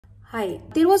Hi.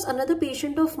 There was another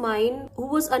patient of mine who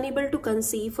was unable to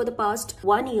conceive for the past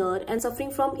 1 year and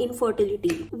suffering from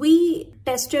infertility. We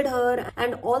tested her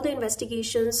and all the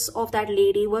investigations of that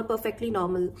lady were perfectly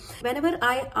normal. Whenever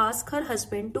I asked her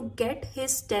husband to get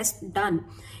his test done,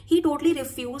 he totally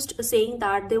refused, saying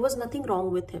that there was nothing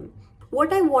wrong with him.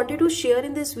 What I wanted to share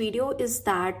in this video is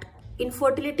that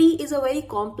infertility is a very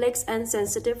complex and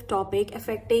sensitive topic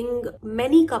affecting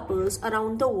many couples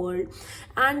around the world,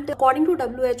 and according to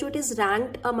WHO it is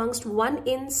ranked amongst 1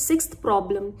 in 6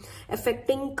 problem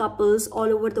affecting couples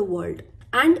all over the world.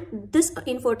 And this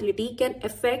infertility can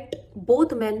affect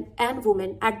both men and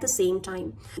women at the same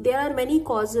time. There are many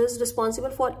causes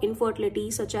responsible for infertility,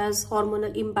 such as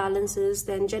hormonal imbalances,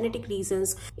 then genetic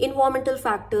reasons, environmental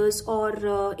factors,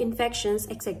 or infections,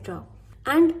 etc.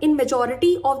 And in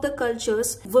majority of the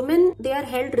cultures, women, they are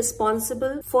held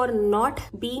responsible for not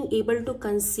being able to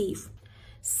conceive.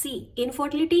 See,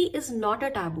 infertility is not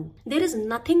a taboo. There is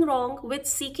nothing wrong with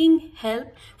seeking help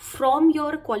from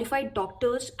your qualified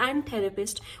doctors and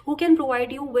therapists who can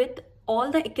provide you with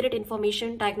all the accurate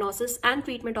information, diagnosis and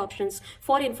treatment options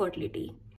for infertility.